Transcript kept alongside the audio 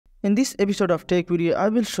In this episode of Tech Video, I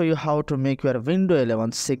will show you how to make your Windows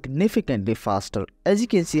 11 significantly faster. As you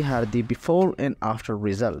can see here, the before and after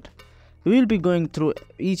result. We will be going through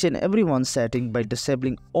each and every one setting by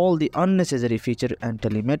disabling all the unnecessary features and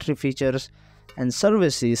telemetry features and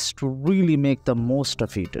services to really make the most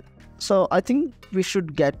of it. So I think we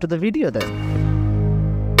should get to the video then.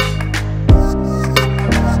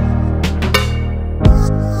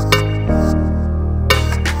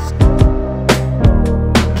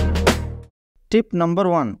 Tip number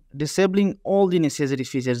 1. Disabling all the necessary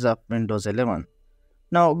features of Windows 11.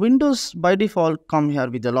 Now, Windows by default come here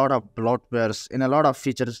with a lot of bloatwares and a lot of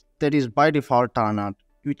features that is by default turned on,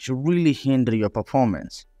 which really hinder your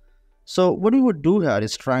performance. So what we would do here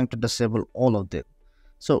is trying to disable all of them.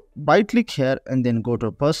 So right click here and then go to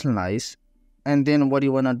personalize, and then what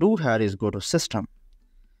you want to do here is go to system.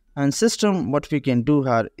 And system, what we can do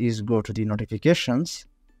here is go to the notifications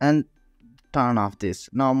and turn off this.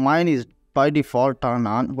 Now mine is by default turn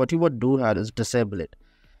on. What you would do here is disable it.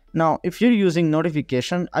 Now if you're using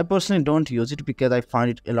notification, I personally don't use it because I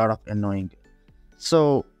find it a lot of annoying.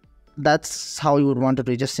 So that's how you would want to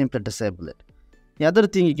do it, just simply disable it. The other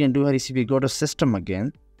thing you can do here is if you go to system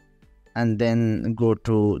again and then go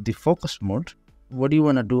to the focus mode, what you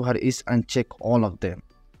want to do here is uncheck all of them.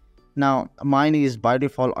 Now mine is by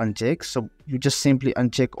default unchecked, so you just simply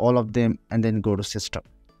uncheck all of them and then go to system.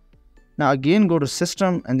 Now again go to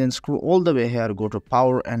system and then scroll all the way here, go to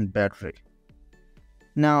power and battery.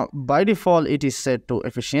 Now by default it is set to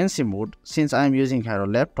efficiency mode. Since I am using here a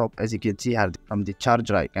laptop, as you can see here from the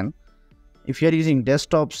charger icon. If you are using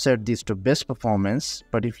desktop, set this to best performance,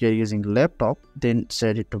 but if you are using laptop, then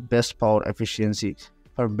set it to best power efficiency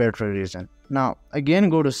for battery reason. Now again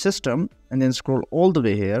go to system and then scroll all the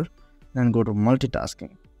way here, then go to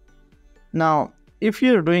multitasking. Now if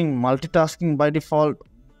you are doing multitasking by default,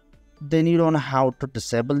 then you don't have to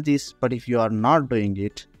disable this, but if you are not doing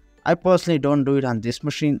it, I personally don't do it on this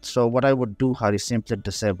machine, so what I would do here is simply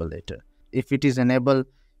disable it. If it is enabled,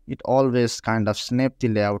 it always kind of snap the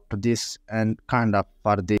layout to this and kind of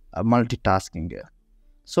for the multitasking here.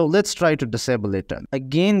 So let's try to disable it.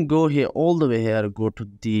 Again go here all the way here, go to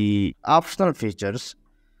the optional features.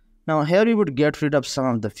 Now here you would get rid of some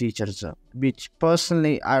of the features which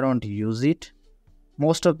personally I don't use it.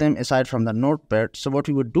 Most of them aside from the notepad, so what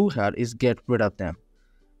you would do here is get rid of them.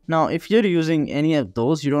 Now if you're using any of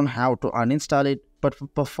those, you don't have to uninstall it, but for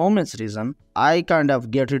performance reason I kind of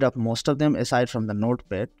get rid of most of them aside from the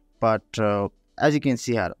notepad. But as you can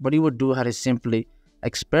see here, what you would do here is simply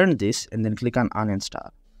expand this and then click on uninstall.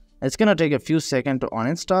 It's gonna take a few seconds to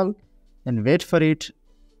uninstall and wait for it,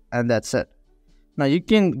 and that's it. Now you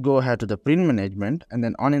can go ahead to the print management and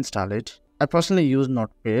then uninstall it. I personally use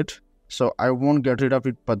notepad, so I won't get rid of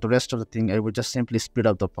it, but the rest of the thing I would just simply speed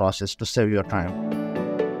up the process to save your time.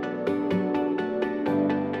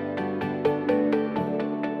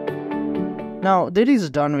 Now that is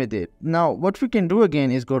done with it. Now what we can do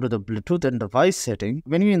again is go to the Bluetooth and device setting.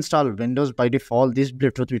 When you install Windows, by default this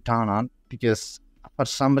Bluetooth will turn on because for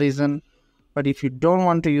some reason, but if you don't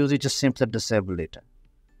want to use it, just simply disable it.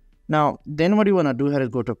 Now then what you want to do here is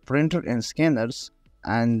go to printer and scanners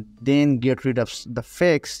and then get rid of the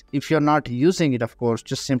fakes. If you're not using it, of course,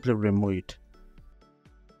 just simply remove it.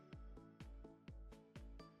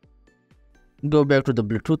 Go back to the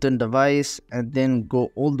Bluetooth and device and then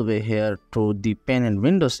go all the way here to the pen and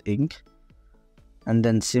Windows ink and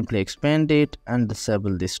then simply expand it and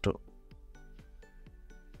disable this too.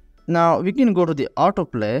 Now we can go to the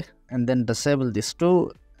autoplay and then disable this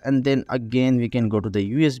too, and then again we can go to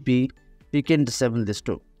the USB, we can disable this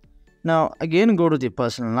too. Now again go to the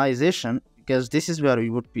personalization, because this is where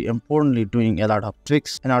you would be importantly doing a lot of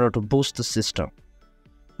tricks in order to boost the system.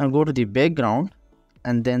 Now go to the background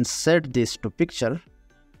and then set this to picture,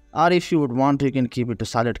 or if you would want to, you can keep it to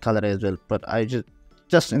solid color as well, but I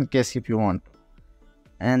just in case if you want.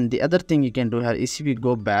 And the other thing you can do here is if you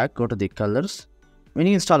go back, go to the colors. When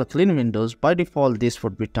you install a clean Windows, by default this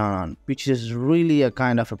would be turned on, which is really a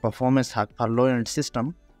kind of a performance hack for low-end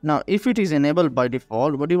system. Now if it is enabled by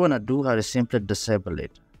default, what you want to do here is simply disable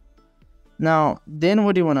it. Now then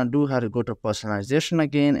what you want to do here is go to personalization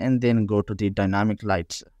again and then go to the dynamic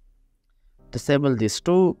lights. Disable this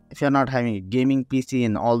too. If you're not having a gaming PC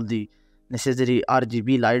and all the necessary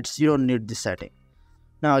RGB lights, you don't need this setting.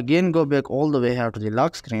 Now again go back all the way here to the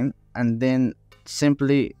lock screen and then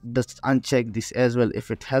simply just uncheck this as well. If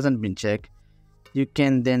it hasn't been checked, you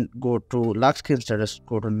can then go to lock screen status,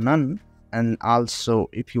 go to none, and also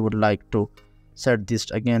if you would like to set this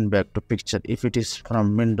again back to picture if it is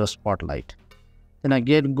from Windows Spotlight. Then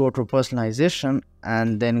again go to personalization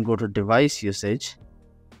and then go to device usage.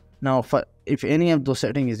 Now for if any of those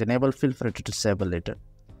settings is enabled, feel free to disable it.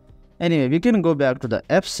 Anyway, we can go back to the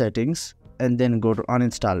app settings and then go to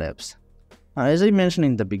uninstall apps. As I mentioned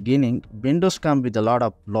in the beginning, Windows comes with a lot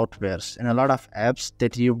of bloatwares and a lot of apps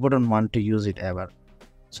that you wouldn't want to use it ever.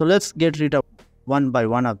 So let's get rid of one by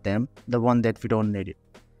one of them, the one that we don't need it.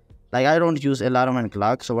 Like I don't use alarm and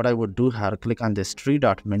clock, so what I would do here, click on this three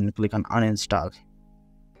dot menu, click on uninstall.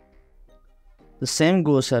 The same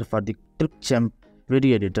goes here for the clickchamp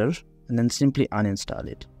video editor, and then simply uninstall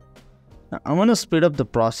it. Now I'm going to speed up the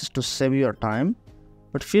process to save your time,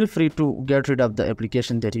 but feel free to get rid of the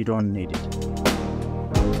application that you don't need it.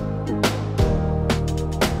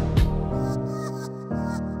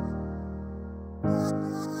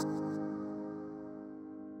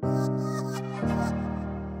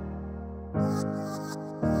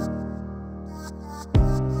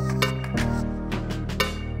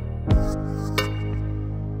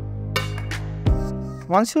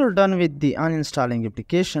 Once you're done with the uninstalling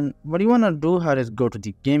application, what you want to do here is go to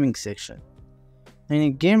the gaming section. In a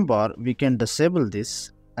game bar, we can disable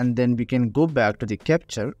this, and then we can go back to the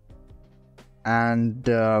capture and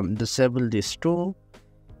disable this too.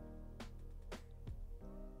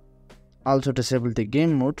 Also disable the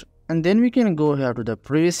game mode, and then we can go here to the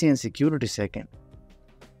privacy and security section.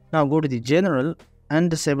 Now go to the general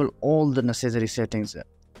and disable all the necessary settings.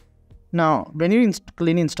 Now, when you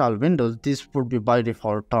clean install Windows, this would be by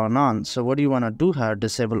default turned on. So what do you want to do here?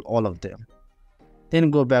 Disable all of them.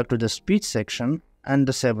 Then go back to the speech section and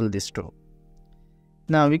disable this too.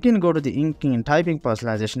 Now we can go to the inking and typing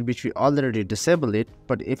personalization, which we already disabled it,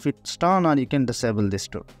 but if it's turned on, you can disable this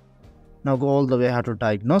too. Now go all the way here to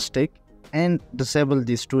diagnostic and disable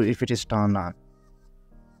this too if it is turned on.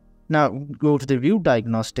 Now go to the view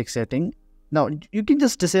diagnostic setting. Now you can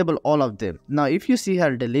just disable all of them. Now if you see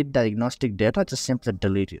here delete diagnostic data, just simply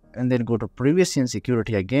delete it, and then go to privacy and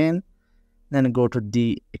security again, then go to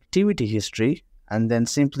the activity history, and then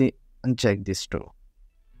simply uncheck this too.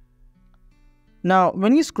 Now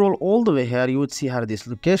when you scroll all the way here, you would see here this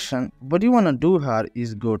location. What you want to do here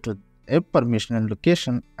is go to app permission and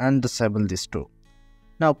location and disable this too.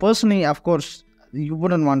 Now personally, of course, you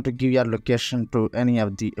wouldn't want to give your location to any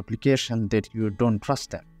of the application that you don't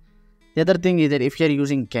trust them. The other thing is that if you're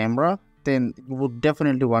using camera, then you would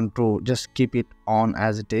definitely want to just keep it on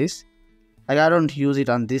as it is. Like I don't use it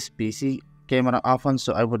on this PC camera often,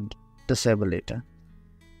 so I would disable it.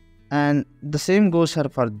 And the same goes here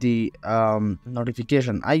for the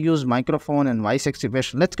notification. I use microphone and voice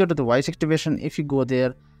activation. Let's go to the voice activation. If you go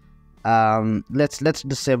there, let's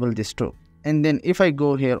disable this too. And then if I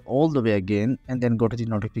go here all the way again and then go to the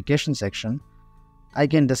notification section, I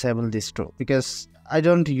can disable this too, because I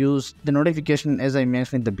don't use the notification, as I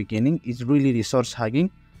mentioned in the beginning, is really resource hugging.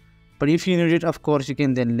 But if you need it, of course, you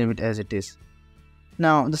can then leave it as it is.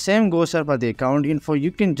 Now the same goes here for the account info.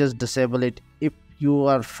 You can just disable it if you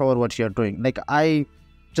are sure what you're doing. Like I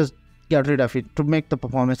just get rid of it to make the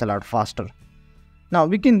performance a lot faster. Now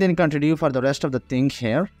we can then continue for the rest of the thing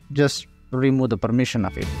here. Just remove the permission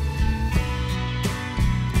of it.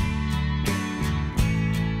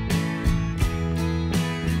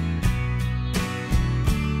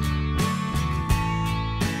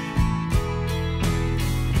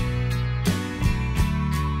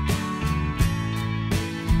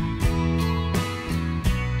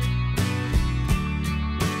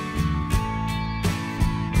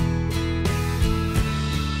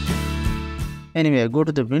 Anyway, go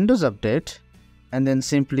to the Windows update and then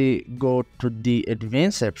simply go to the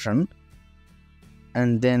advanced option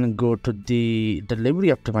and then go to the delivery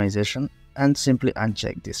optimization and simply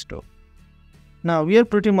uncheck this too. Now we are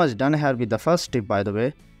pretty much done here with the first tip. By the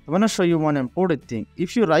way, I want to show you one important thing.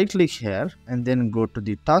 If you right click here and then go to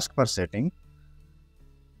the taskbar setting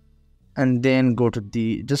and then go to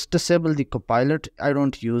the, just disable the copilot, I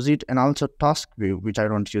don't use it, and also task view, which I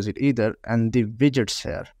don't use it either, and the widgets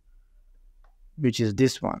here, which is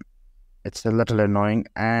this one. It's a little annoying,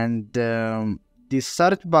 and the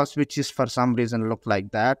search box, which is for some reason look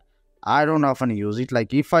like that, I don't often use it.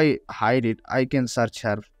 Like if I hide it, I can search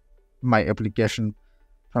here my application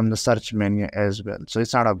from the search menu as well, so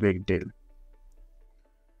it's not a big deal.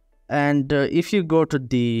 And if you go to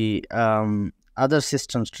the other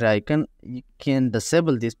systems tray icon, you can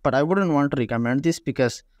disable this, but I wouldn't want to recommend this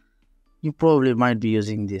because you probably might be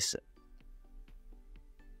using this.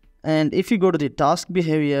 And if you go to the task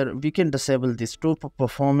behavior, we can disable this too for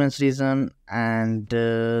performance reason. And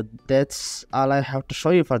that's all I have to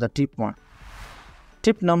show you for the tip 1.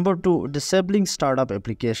 Tip number 2, disabling startup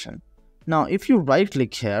application. Now if you right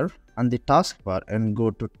click here on the taskbar and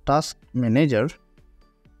go to task manager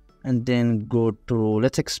and then go to,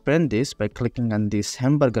 let's expand this by clicking on this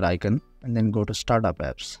hamburger icon and then go to startup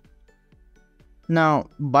apps. Now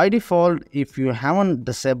by default, if you haven't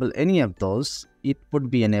disabled any of those, it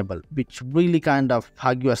would be enabled, which really kind of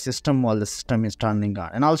hug your system while the system is turning on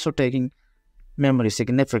and also taking memory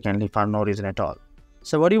significantly for no reason at all.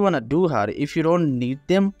 So what you want to do here, if you don't need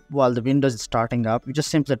them while the Windows is starting up, you just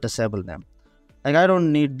simply disable them. Like I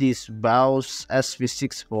don't need this BIOS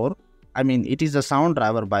SV64. I mean, it is a sound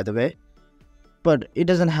driver by the way, but it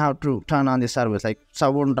doesn't have to turn on the service. Like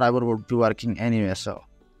sound driver would be working anyway. So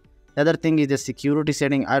the other thing is the security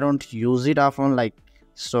setting. I don't use it often,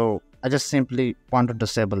 so I just simply want to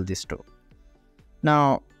disable this too.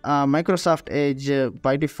 Now Microsoft Edge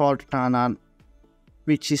by default turn on,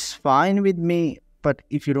 which is fine with me. But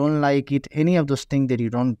if you don't like it, any of those things that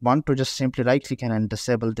you don't want to, just simply right click and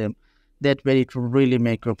disable them. That way it will really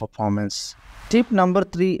make your performance. Tip number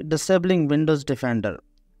 3, disabling Windows Defender.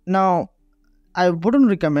 Now I wouldn't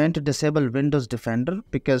recommend to disable Windows Defender,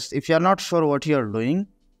 because if you're not sure what you're doing,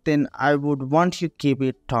 then I would want you keep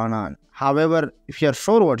it turned on. However, if you're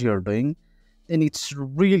sure what you're doing, then it's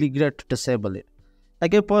really great to disable it.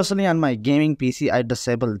 Like I personally on my gaming PC, I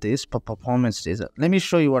disable this for performance reason. Let me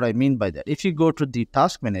show you what I mean by that. If you go to the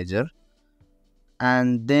task manager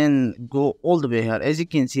and then go all the way here, as you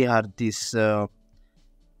can see here, this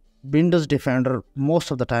Windows Defender most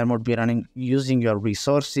of the time would be running using your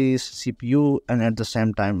resources, CPU, and at the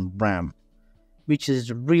same time RAM, which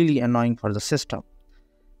is really annoying for the system.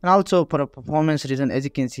 And also for a performance reason, as you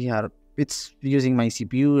can see here, it's using my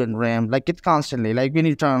CPU and RAM, like it constantly, like when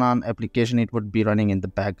you turn on application, it would be running in the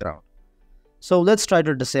background. So let's try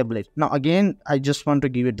to disable it. Now again, I just want to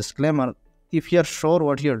give you a disclaimer, if you're sure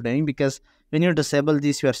what you're doing, because when you disable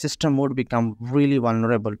this, your system would become really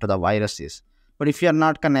vulnerable to the viruses. But if you're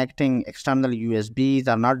not connecting external USBs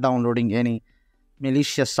or not downloading any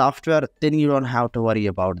malicious software, then you don't have to worry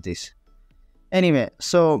about this. Anyway,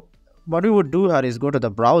 so what we would do here is go to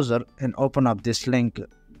the browser and open up this link,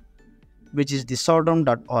 which is the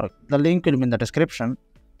sordum.org. The link will be in the description.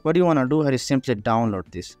 What you want to do here is simply download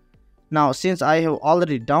this. Now, since I have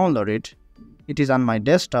already downloaded it is on my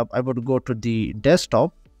desktop, I would go to the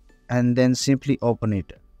desktop and then simply open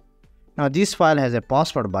it. Now, this file has a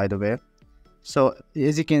password, by the way. So,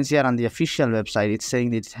 as you can see here on the official website, it's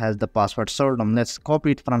saying it has the password Sordum. Let's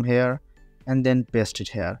copy it from here and then paste it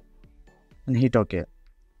here and hit OK.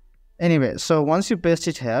 Anyway, so once you paste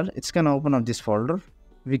it here, it's going to open up this folder.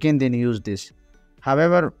 We can then use this.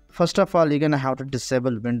 However, first of all, you're going to have to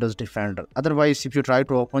disable Windows Defender. Otherwise, if you try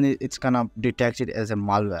to open it, it's going to detect it as a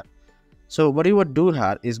malware. So what you would do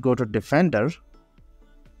here is go to Defender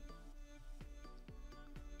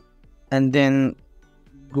and then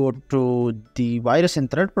go to the virus and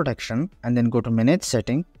threat protection and then go to manage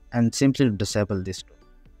setting and simply disable this too.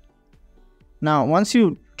 Now, once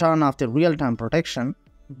you turn off the real-time protection,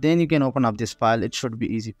 then you can open up this file. It should be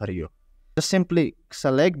easy for you. Just simply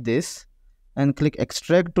select this and click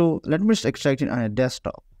extract to, let me just extract it on a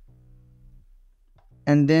desktop.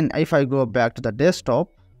 And then if I go back to the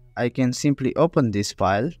desktop, I can simply open this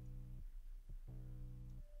file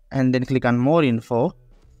and then click on more info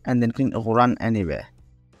and then click run anyway.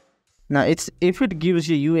 Now if it gives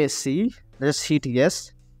you USC, just hit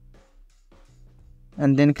yes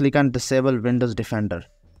and then click on disable Windows Defender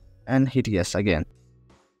and hit yes again.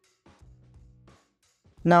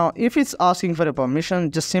 Now, if it's asking for a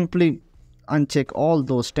permission, just simply uncheck all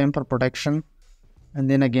those temper protection and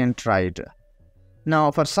then again try it.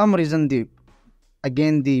 Now, for some reason, the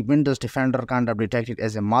Windows Defender kind of detected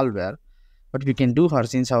as a malware. What we can do here,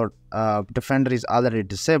 since our Defender is already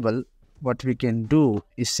disabled, what we can do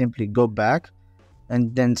is simply go back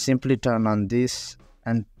and then simply turn on this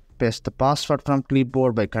and paste the password from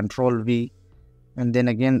clipboard by Ctrl V and then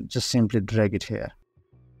again just simply drag it here.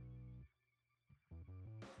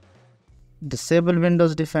 Disable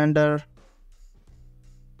Windows Defender,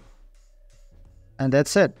 and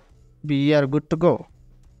that's it. We are good to go.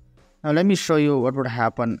 Now let me show you what would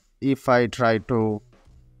happen if I try to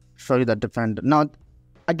show you the Defender. Now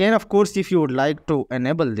again, of course, if you would like to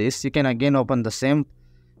enable this, you can again open the same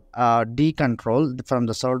D control from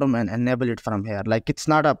the Sordum and enable it from here. Like, it's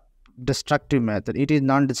not a destructive method, it is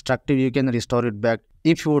non-destructive. You can restore it back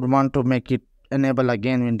if you would want to make it enable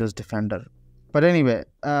again Windows Defender. But anyway,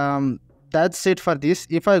 that's it for this.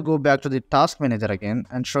 If I go back to the task manager again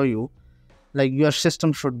and show you, like, your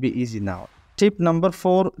system should be easy now. Tip number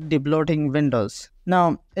 4, debloating Windows.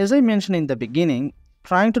 Now, as I mentioned in the beginning,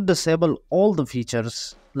 trying to disable all the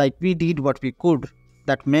features, like we did what we could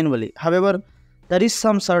that manually. However, there is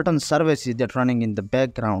some certain services that running in the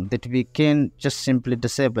background that we can just simply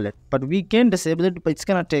disable it. But we can disable it, but it's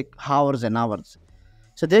gonna take hours and hours.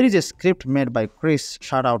 So there is a script made by Chris.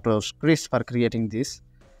 Shout out to Chris for creating this.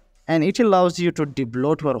 And it allows you to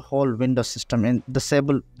debloat your whole Windows system and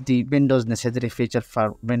disable the Windows necessary feature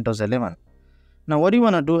for Windows 11. Now what you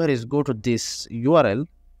want to do here is go to this URL,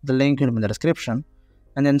 the link will be in the description,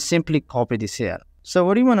 and then simply copy this here. So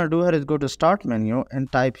what you want to do here is go to start menu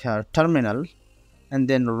and type here terminal, and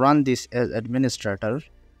then run this as administrator,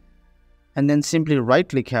 and then simply right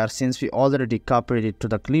click here since we already copied it to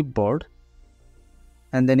the clipboard,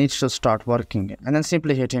 and then it should start working, and then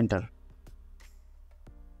simply hit enter.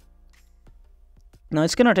 Now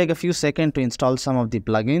it's gonna take a few seconds to install some of the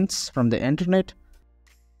plugins from the internet.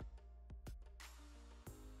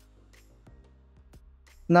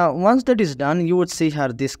 Now once that is done, you would see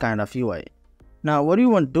here this kind of UI. Now what you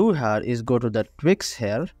want to do here is go to the tweaks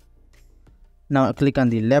here. Now click on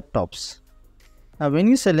the laptops. Now when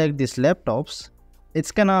you select these laptops,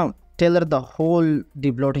 it's gonna tailor the whole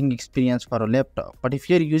debloating experience for a laptop. But if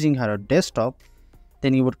you're using a desktop,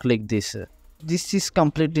 then you would click this. This is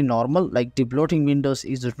completely normal. Like debloating Windows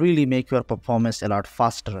is really make your performance a lot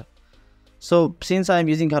faster. So since I'm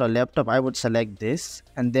using a laptop, I would select this,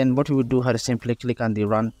 and then what you would do here is simply click on the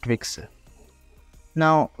run tweaks.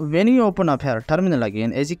 Now when you open up here terminal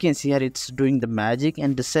again, as you can see here, it's doing the magic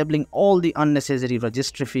and disabling all the unnecessary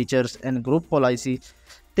registry features and group policy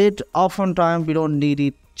that oftentimes we don't need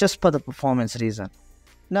it just for the performance reason.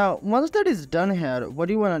 Now once that is done here, what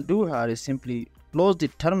you want to do here is simply close the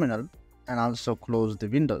terminal and also close the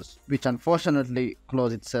windows, which unfortunately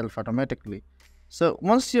close itself automatically. So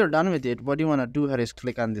once you're done with it, what you want to do here is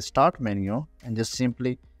click on the start menu and just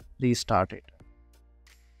simply restart it.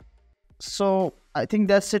 So I think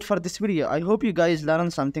that's it for this video. I hope you guys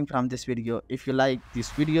learned something from this video. If you like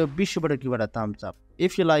this video, be sure to give it a thumbs up.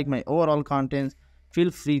 If you like my overall content,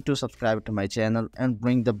 feel free to subscribe to my channel and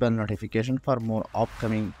ring the bell notification for more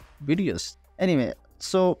upcoming videos. Anyway,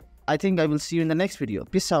 so I think I will see you in the next video.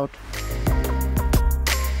 Peace out.